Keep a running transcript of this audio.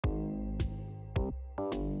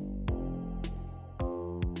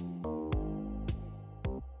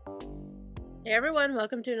Hey everyone,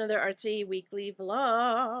 welcome to another Artsy weekly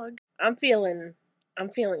vlog. I'm feeling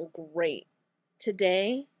great.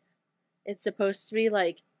 Today, it's supposed to be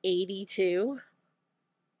like 82,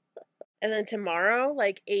 and then tomorrow,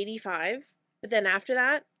 like 85. But then after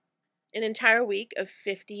that, an entire week of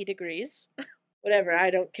 50 degrees. Whatever, I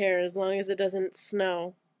don't care as long as it doesn't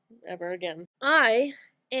snow ever again. I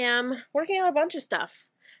am working on a bunch of stuff.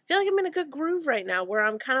 I feel like I'm in a good groove right now where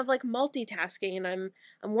I'm kind of like multitasking and I'm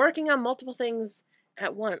working on multiple things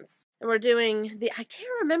at once. And we're doing I can't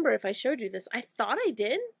remember if I showed you this. I thought I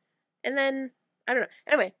did. And then I don't know.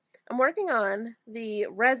 Anyway, I'm working on the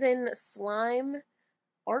resin slime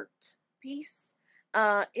art piece.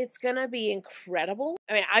 It's gonna be incredible.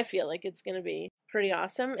 I mean, I feel like it's gonna be pretty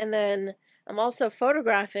awesome. And then I'm also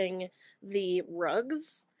photographing the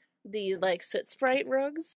rugs, the like soot sprite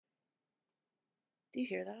rugs. Do you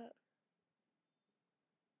hear that?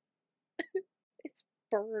 It's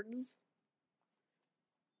birds.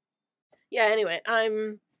 Yeah, anyway,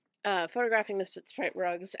 I'm photographing the soot sprite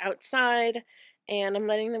rugs outside, and I'm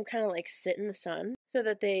letting them kind of like sit in the sun so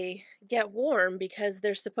that they get warm because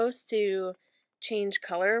they're supposed to change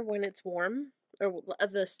color when it's warm. Or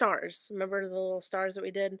the stars. Remember the little stars that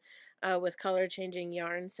we did with color changing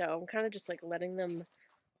yarn? So I'm kind of just like letting them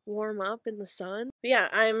warm up in the sun. But yeah,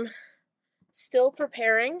 I'm still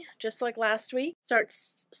preparing, just like last week. Start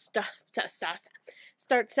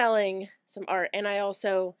selling some art, and I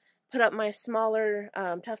also put up my smaller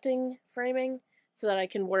tufting framing so that I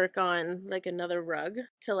can work on like another rug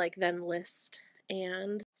to like then list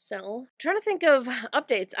and sell. I'm trying to think of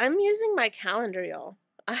updates. I'm using my calendar, y'all.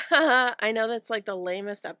 I know that's like the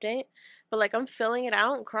lamest update, but like I'm filling it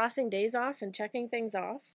out and crossing days off and checking things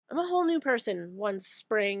off. I'm a whole new person once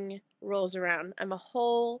spring rolls around. I'm a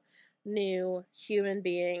whole new human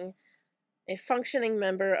being, a functioning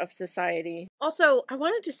member of society. Also, I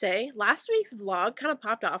wanted to say, last week's vlog kind of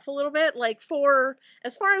popped off a little bit, like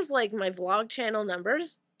as far as like my vlog channel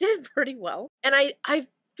numbers, did pretty well. And I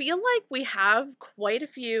feel like we have quite a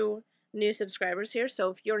few new subscribers here, so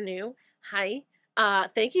if you're new, hi.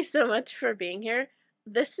 Thank you so much for being here.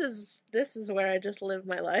 This is where I just live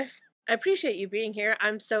my life. I appreciate you being here.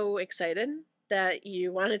 I'm so excited that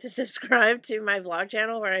you wanted to subscribe to my vlog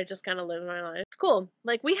channel where I just kind of live my life. It's cool.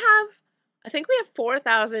 Like I think we have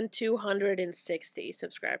 4,260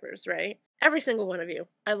 subscribers, right? Every single one of you.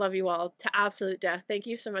 I love you all to absolute death. Thank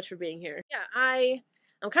you so much for being here. Yeah, I'm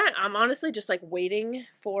honestly just like waiting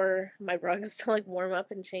for my rugs to like warm up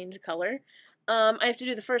and change color. I have to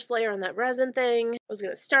do the first layer on that resin thing. I was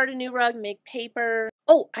gonna start a new rug, make paper.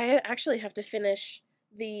 Oh, I actually have to finish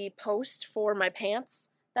the post for my pants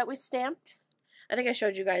that we stamped. I think I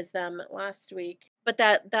showed you guys them last week. But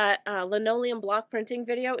that linoleum block printing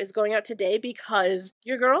video is going out today because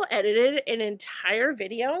your girl edited an entire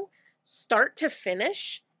video, start to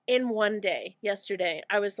finish, in one day yesterday.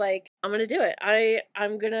 I was like, I'm gonna do it.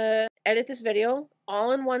 I'm gonna edit this video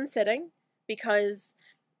all in one sitting because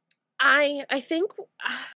I think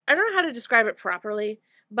I don't know how to describe it properly,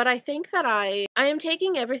 but I think that I am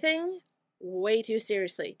taking everything way too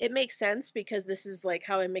seriously. It makes sense because this is like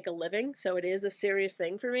how I make a living, so it is a serious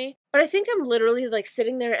thing for me. But I think I'm literally like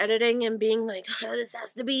sitting there editing and being like, oh, this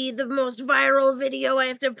has to be the most viral video. I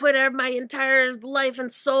have to put my entire life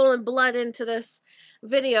and soul and blood into this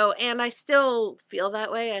video, and I still feel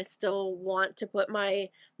that way. I still want to put my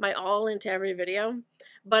all into every video,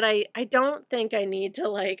 but I don't think I need to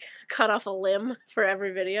like cut off a limb for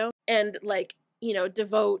every video and like, you know,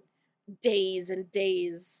 devote days and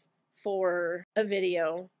days for a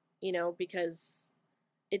video, you know, because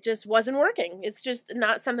it just wasn't working. It's just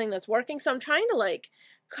not something that's working. So I'm trying to like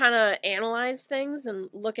kind of analyze things and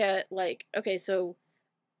look at like, okay, so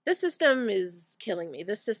this system is killing me.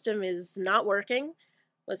 This system is not working.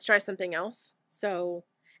 Let's try something else. So,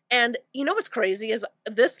 and you know what's crazy is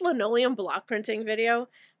this linoleum block printing video,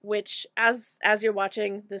 which as you're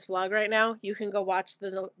watching this vlog right now, you can go watch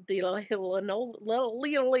the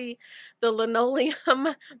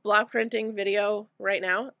linoleum block printing video right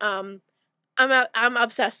now. I'm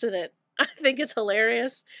obsessed with it. I think it's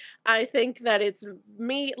hilarious. I think that it's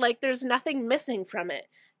me, like there's nothing missing from it.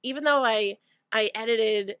 Even though I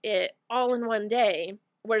edited it all in one day,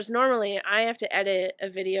 whereas normally I have to edit a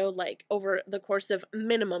video like over the course of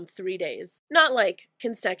minimum 3 days. Not like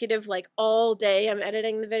consecutive, like all day I'm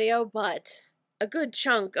editing the video, but a good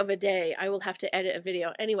chunk of a day I will have to edit a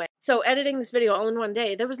video. Anyway, so editing this video all in one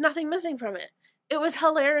day, there was nothing missing from it. It was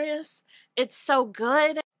hilarious. It's so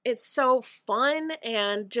good. It's so fun,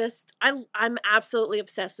 and just I'm absolutely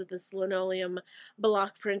obsessed with this linoleum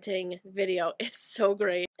block printing video. It's so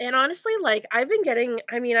great. And honestly, like I've been getting,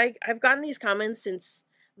 I mean, I've gotten these comments since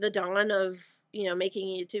the dawn of you know, making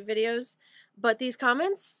YouTube videos, but these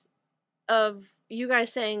comments of you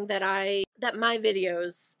guys saying that my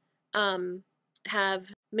videos have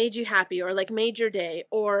made you happy, or like made your day,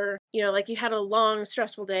 or you know, like you had a long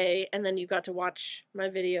stressful day and then you got to watch my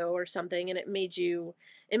video or something and it made you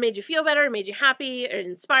feel better, it made you happy, it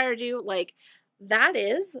inspired you, like that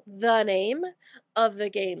is the name of the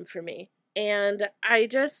game for me. And I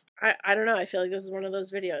don't know, I feel like this is one of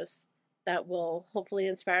those videos that will hopefully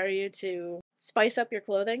inspire you to spice up your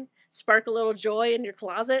clothing, spark a little joy in your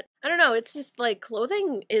closet. I don't know, it's just like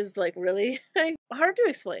clothing is like really hard to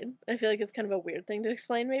explain. I feel like it's kind of a weird thing to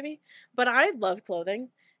explain maybe, but I love clothing,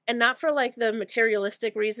 and not for like the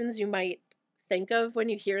materialistic reasons you might think of when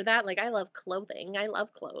you hear that, like I love clothing, I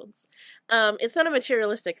love clothes. It's not a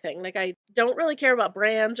materialistic thing. Like I don't really care about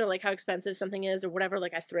brands or like how expensive something is or whatever.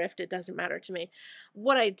 Like I thrift, it doesn't matter to me.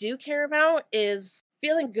 What I do care about is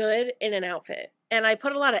feeling good in an outfit. And I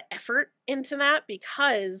put a lot of effort into that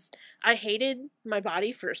because I hated my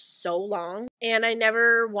body for so long and I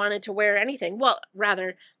never wanted to wear anything. Well,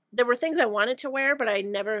 rather, there were things I wanted to wear, but I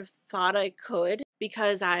never thought I could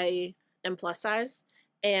because I am plus size.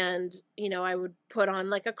 And, you know, I would put on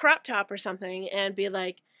like a crop top or something and be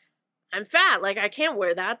like, I'm fat, like I can't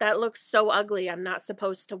wear that. That looks so ugly. I'm not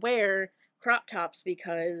supposed to wear crop tops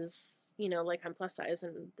because, you know, like I'm plus size,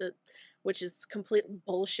 and which is complete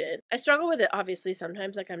bullshit. I struggle with it obviously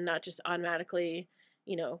sometimes, like I'm not just automatically,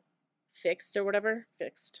 you know, fixed or whatever.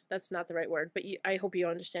 Fixed. That's not the right word, but I hope you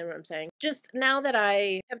understand what I'm saying. Just now that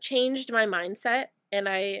I have changed my mindset and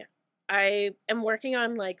I am working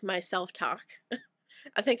on like my self-talk.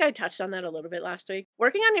 I think I touched on that a little bit last week.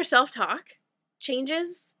 Working on your self-talk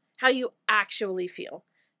changes how you actually feel.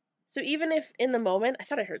 So even if in the moment, I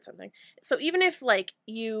thought I heard something. So even if like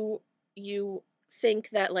you think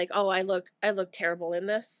that like, oh, I look terrible in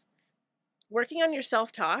this, working on your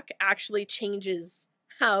self-talk actually changes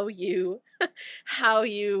how you how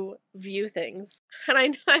you view things.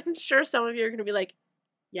 And I'm sure some of you are going to be like,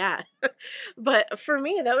 yeah. But for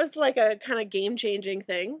me, that was like a kind of game-changing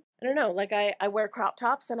thing. I don't know, like I wear crop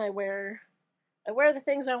tops and I wear the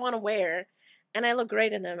things I want to wear and I look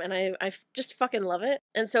great in them, and I just fucking love it.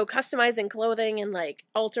 And so customizing clothing and like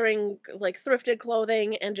altering like thrifted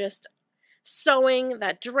clothing and just sewing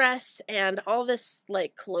that dress and all this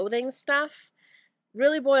like clothing stuff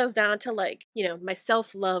really boils down to like, you know, my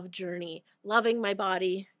self-love journey, loving my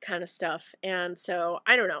body kind of stuff. And so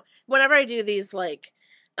I don't know, whenever I do these like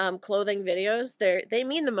clothing videos, they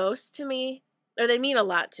mean the most to me, or they mean a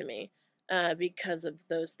lot to me because of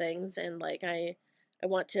those things. And like I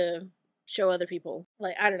want to show other people,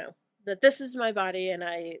 like, I don't know, that this is my body and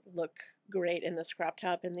I look great in this crop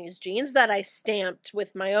top and these jeans that I stamped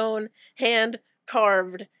with my own hand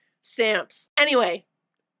carved stamps. Anyway,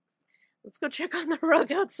 let's go check on the rug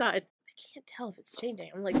outside. I can't tell if it's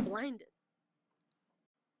changing. I'm like blinded.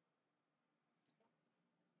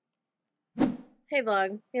 Hey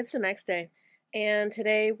vlog, it's the next day. And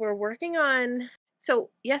today we're working on, so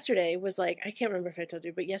yesterday was like, I can't remember if I told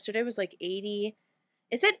you, but yesterday was like 80,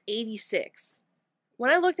 it said 86.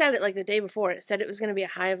 When I looked at it like the day before, it said it was going to be a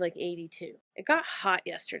high of like 82. It got hot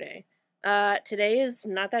yesterday. Today is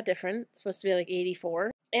not that different. It's supposed to be like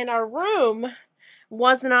 84. And our room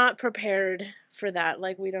was not prepared for that.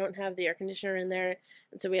 Like we don't have the air conditioner in there.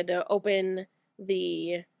 And so we had to open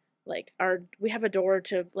the, like we have a door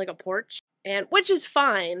to like a porch, and which is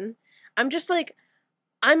fine. I'm just like,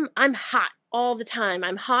 I'm hot all the time.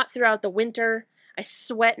 I'm hot throughout the winter. I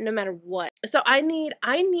sweat no matter what. So I need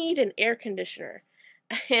an air conditioner.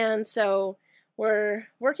 And so we're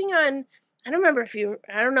working on, I don't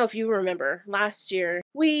know if you remember last year,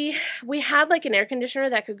 we had like an air conditioner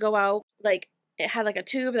that could go out, like it had like a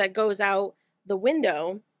tube that goes out the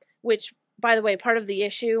window, which by the way, part of the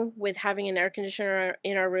issue with having an air conditioner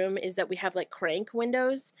in our room is that we have like crank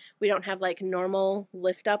windows. We don't have like normal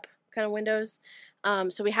lift up kind of windows.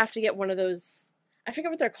 So we have to get one of those, I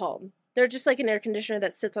forget what they're called. They're just like an air conditioner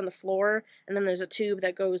that sits on the floor and then there's a tube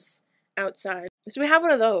that goes outside. So we have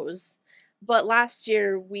one of those, but last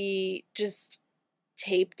year we just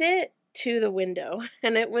taped it to the window,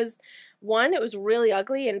 and it was, one, it was really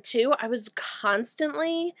ugly, and two, I was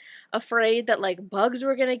constantly afraid that like bugs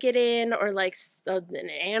were gonna get in, or like an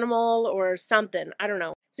animal or something. I don't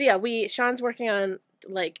know. So yeah, Sean's working on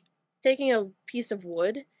like taking a piece of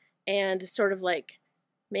wood and sort of like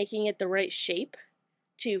making it the right shape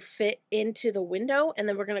to fit into the window, and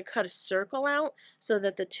then we're going to cut a circle out so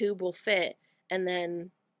that the tube will fit, and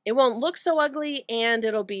then it won't look so ugly and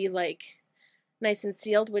it'll be like nice and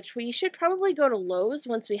sealed, which we should probably go to Lowe's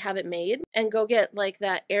once we have it made and go get like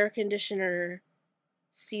that air conditioner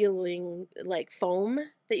sealing like foam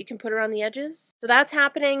that you can put around the edges. So that's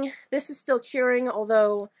happening. This is still curing,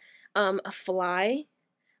 although a fly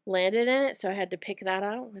landed in it, so I had to pick that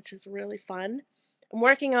out, which is really fun. I'm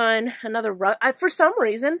working on another rug. For some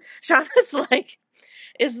reason, Sean was like,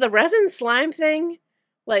 is the resin slime thing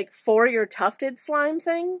like for your tufted slime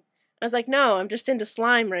thing? I was like, no, I'm just into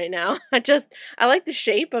slime right now. I like the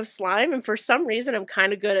shape of slime, and for some reason I'm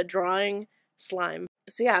kind of good at drawing slime.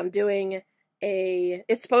 So yeah, I'm doing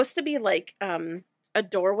it's supposed to be like a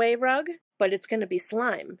doorway rug, but it's gonna be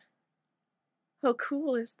slime. How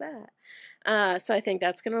cool is that? So I think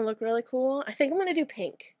that's gonna look really cool. I think I'm gonna do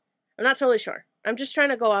pink. I'm not totally sure. I'm just trying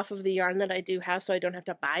to go off of the yarn that I do have so I don't have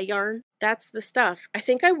to buy yarn. That's the stuff. I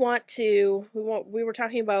think I want to, we were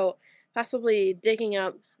talking about possibly digging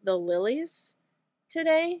up the lilies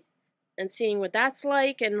today and seeing what that's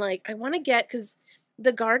like. And like, I want to get, because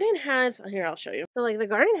the garden has, here, I'll show you. So like the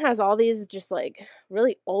garden has all these just like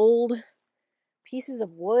really old pieces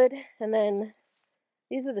of wood. And then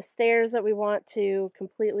these are the stairs that we want to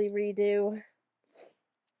completely redo.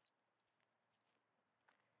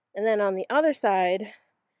 And then on the other side,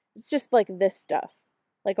 it's just like this stuff.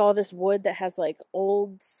 Like all this wood that has like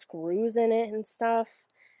old screws in it and stuff.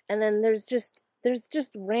 And then there's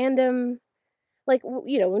just random, like,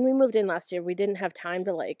 you know, when we moved in last year, we didn't have time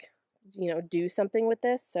to like, you know, do something with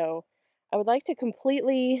this. So I would like to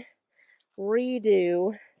completely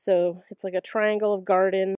redo. So it's like a triangle of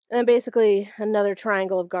garden and then basically another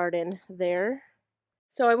triangle of garden there.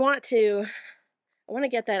 So I want to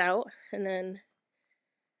get that out and then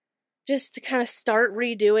just to kind of start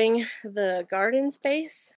redoing the garden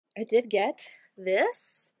space. I did get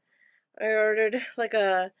this. I ordered like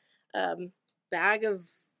a bag of,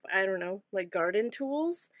 I don't know, like garden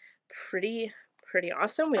tools. Pretty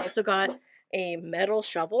awesome. We also got a metal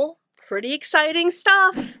shovel. Pretty exciting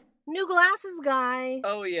stuff. New glasses guy.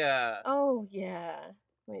 Oh yeah. Oh yeah.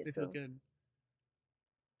 Wait, They so feel good.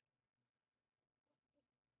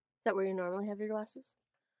 is that where you normally have your glasses?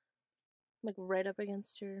 Like right up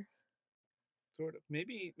against your... Sort of.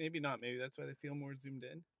 Maybe not. Maybe that's why they feel more zoomed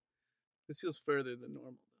in. This feels further than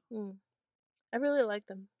normal though. I really like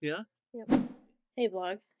them. Yeah? Yep. Hey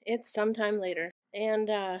vlog, it's sometime later. And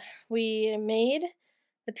we made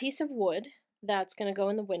the piece of wood that's gonna go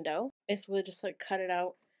in the window. Basically just like cut it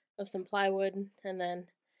out of some plywood and then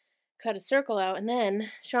cut a circle out, and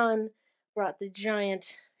then Sean brought the giant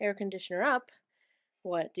air conditioner up.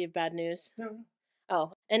 What, do you have bad news? No.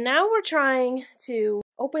 Oh, and now we're trying to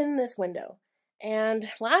open this window. And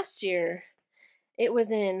last year it was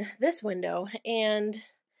in this window, and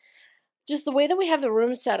just the way that we have the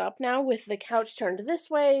room set up now with the couch turned this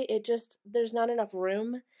way, there's not enough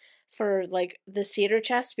room for like the cedar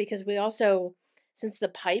chest, because we also, since the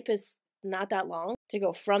pipe is not that long to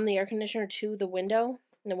go from the air conditioner to the window,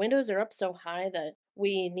 and the windows are up so high that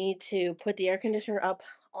we need to put the air conditioner up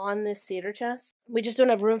on this cedar chest. We just don't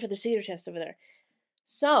have room for the cedar chest over there.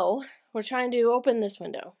 So we're trying to open this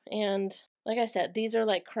window, and like I said, these are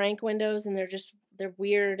like crank windows, and they're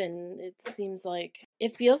weird, and it feels like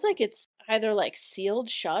it's either like sealed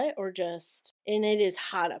shut or just, and it is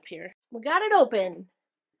hot up here. We got it open.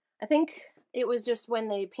 I think it was just when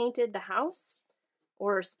they painted the house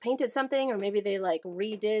or painted something, or maybe they like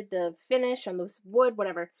redid the finish on this wood,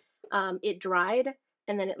 whatever. It dried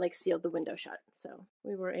and then it like sealed the window shut. So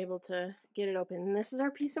we were able to get it open. And this is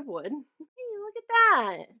our piece of wood. Hey, look at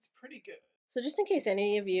that. It's pretty good. So just in case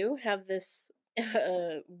any of you have this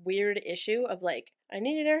weird issue of like, I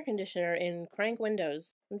need an air conditioner in crank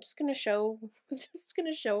windows, I'm just gonna show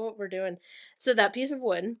what we're doing. So that piece of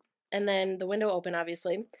wood, and then the window open,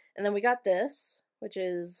 obviously, and then we got this, which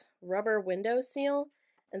is rubber window seal,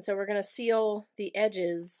 and so we're gonna seal the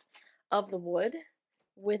edges of the wood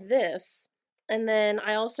with this, and then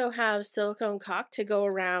I also have silicone caulk to go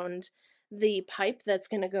around the pipe that's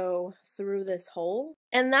gonna go through this hole,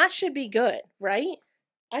 and that should be good, right?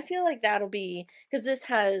 I feel like that'll be, because this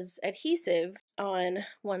has adhesive on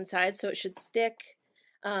one side, so it should stick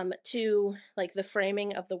to like the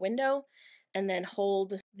framing of the window and then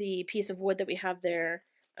hold the piece of wood that we have there.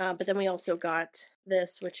 But then we also got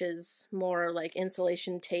this, which is more like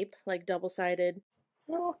insulation tape, like double-sided.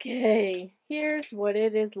 Okay, here's what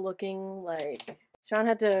it is looking like. Sean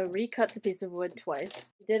had to recut the piece of wood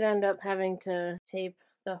twice. He did end up having to tape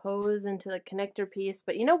the hose into the connector piece,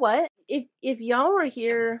 but you know what? If y'all were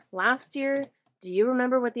here last year, do you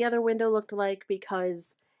remember what the other window looked like?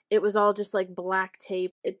 Because it was all just like black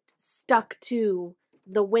tape. It stuck to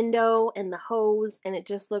the window and the hose, and it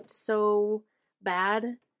just looked so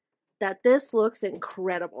bad that this looks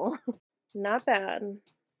incredible. Not bad.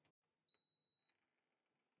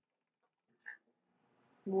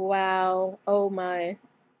 Wow. Oh my.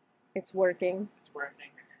 It's working. It's working.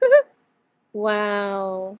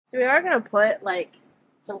 Wow. So we are going to put like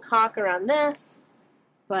some caulk around this,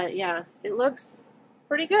 but yeah, it looks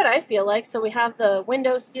pretty good, I feel like. So we have the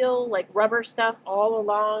window steel, like rubber stuff all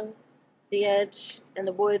along the edge, and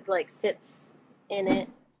the wood like sits in it.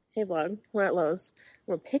 Hey vlog, we're at Lowe's.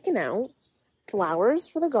 We're picking out flowers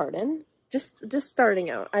for the garden. Just starting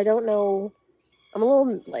out. I don't know. I'm a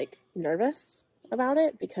little like nervous about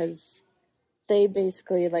it because they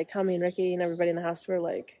basically like Tommy and Ricky and everybody in the house were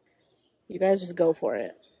like, you guys just go for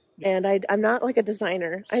it. And I'm not like a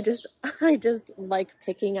designer. I just like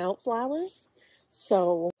picking out flowers.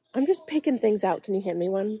 So I'm just picking things out. Can you hand me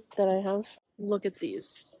one that I have? Look at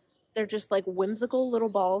these. They're just like whimsical little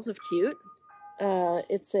balls of cute.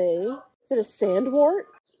 Is it a sandwort?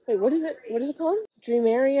 Wait, what is it? What is it called?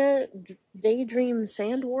 Dreameria Daydream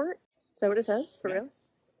Sandwort? Is that what it says? For real?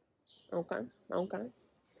 Okay. Okay.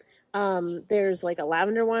 There's like a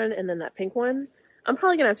lavender one and then that pink one. I'm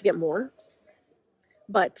probably gonna have to get more.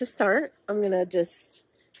 But to start, I'm gonna just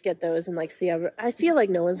get those and like see how I feel like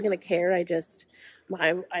no one's gonna care. I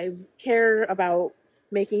care about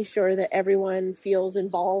making sure that everyone feels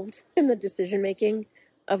involved in the decision making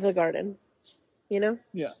of the garden. You know?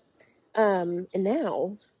 Yeah. And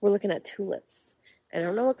now we're looking at tulips. I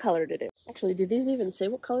don't know what color to do. Actually, do these even say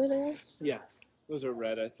what color they are? Yeah. Those are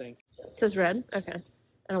red, I think. It says red? Okay.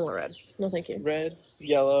 I don't want red. No, thank you. Red,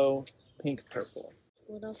 yellow, pink, purple.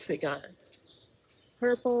 What else we got?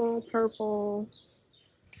 Purple, purple.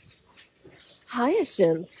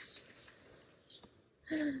 Hyacinths.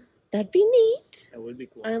 That'd be neat. That would be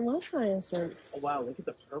cool. I love hyacinths. Oh, wow, look at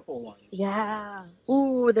the purple one. Yeah.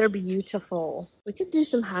 Ooh, they're beautiful. We could do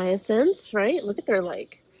some hyacinths, right? Look at their,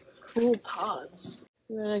 like, cool pods.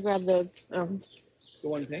 I'm gonna grab the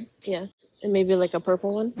one pink? Yeah. And maybe, like, a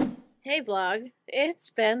purple one. Hey, vlog. It's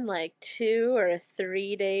been, like, 2 or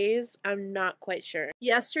 3 days. I'm not quite sure.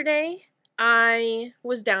 Yesterday, I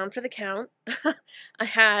was down for the count. I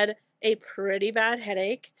had a pretty bad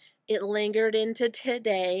headache. It lingered into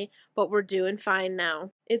today, but we're doing fine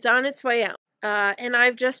now. It's on its way out. And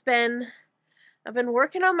I've been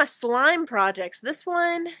working on my slime projects. This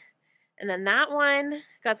one and then that one.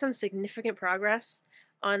 Got some significant progress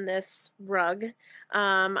on this rug.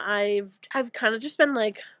 I've kind of just been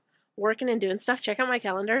like working and doing stuff. Check out my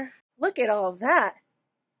calendar. Look at all of that.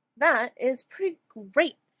 That is pretty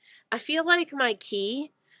great. I feel like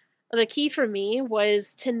the key for me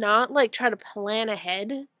was to not like try to plan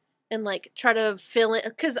ahead and like try to fill in,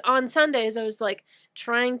 because on Sundays I was like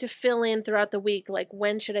trying to fill in throughout the week, like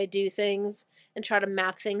when should I do things and try to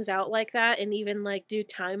map things out like that, and even like do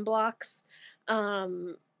time blocks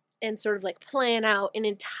and sort of like plan out an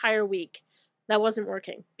entire week. That wasn't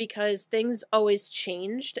working because things always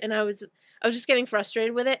changed, and I was just getting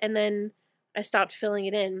frustrated with it, and then I stopped filling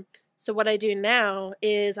it in. So what I do now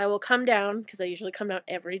is I will come down, because I usually come down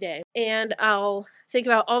every day, and I'll think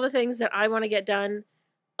about all the things that I want to get done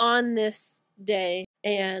on this day,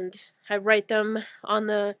 and I write them on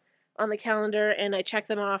the calendar and I check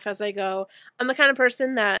them off as I go. I'm the kind of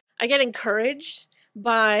person that I get encouraged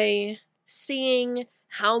by seeing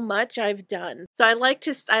how much I've done. So I like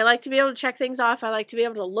to be able to check things off. I like to be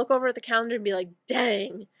able to look over at the calendar and be like,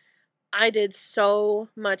 dang, I did so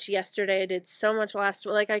much yesterday. I did so much last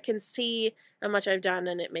week. Like, I can see how much I've done,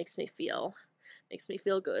 and it makes me feel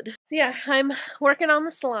good. So yeah, I'm working on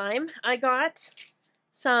the slime. I got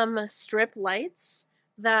some strip lights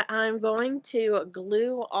that I'm going to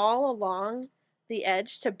glue all along the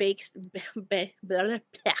edge to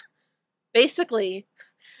basically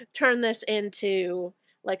turn this into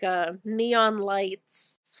like a neon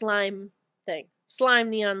lights slime thing. Slime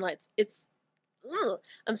neon lights.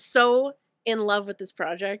 I'm so in love with this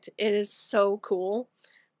project. It is so cool.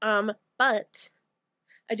 But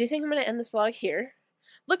I do think I'm going to end this vlog here.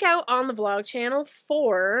 Look out on the vlog channel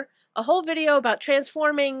for a whole video about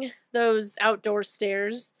transforming those outdoor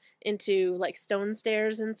stairs into like stone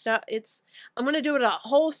stairs and stuff. I'm gonna do it a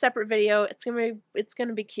whole separate video. It's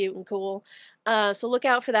gonna be cute and cool. So look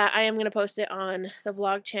out for that. I am gonna post it on the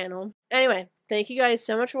vlog channel. Anyway, thank you guys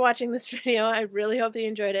so much for watching this video. I really hope that you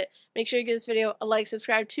enjoyed it. Make sure you give this video a like,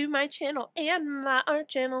 subscribe to my channel and my art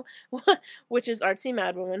channel, which is Artsy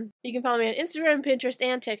Madwoman. You can follow me on Instagram, Pinterest,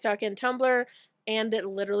 and TikTok and Tumblr, and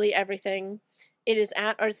literally everything. It is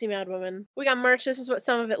at Artsy Madwoman. We got merch. This is what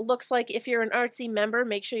some of it looks like. If you're an Artsy member,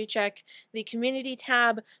 make sure you check the community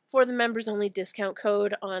tab for the members only discount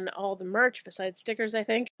code on all the merch, besides stickers, I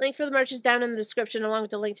think. Link for the merch is down in the description, along with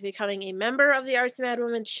the link to becoming a member of the Artsy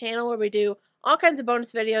Madwoman channel, where we do all kinds of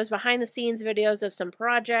bonus videos, behind the scenes videos of some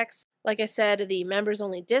projects. Like I said, the members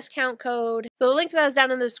only discount code. So the link for that is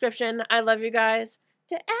down in the description. I love you guys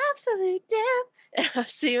to absolute death. And I'll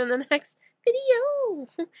see you in the next video.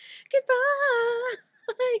 Goodbye.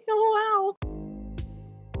 Oh, wow.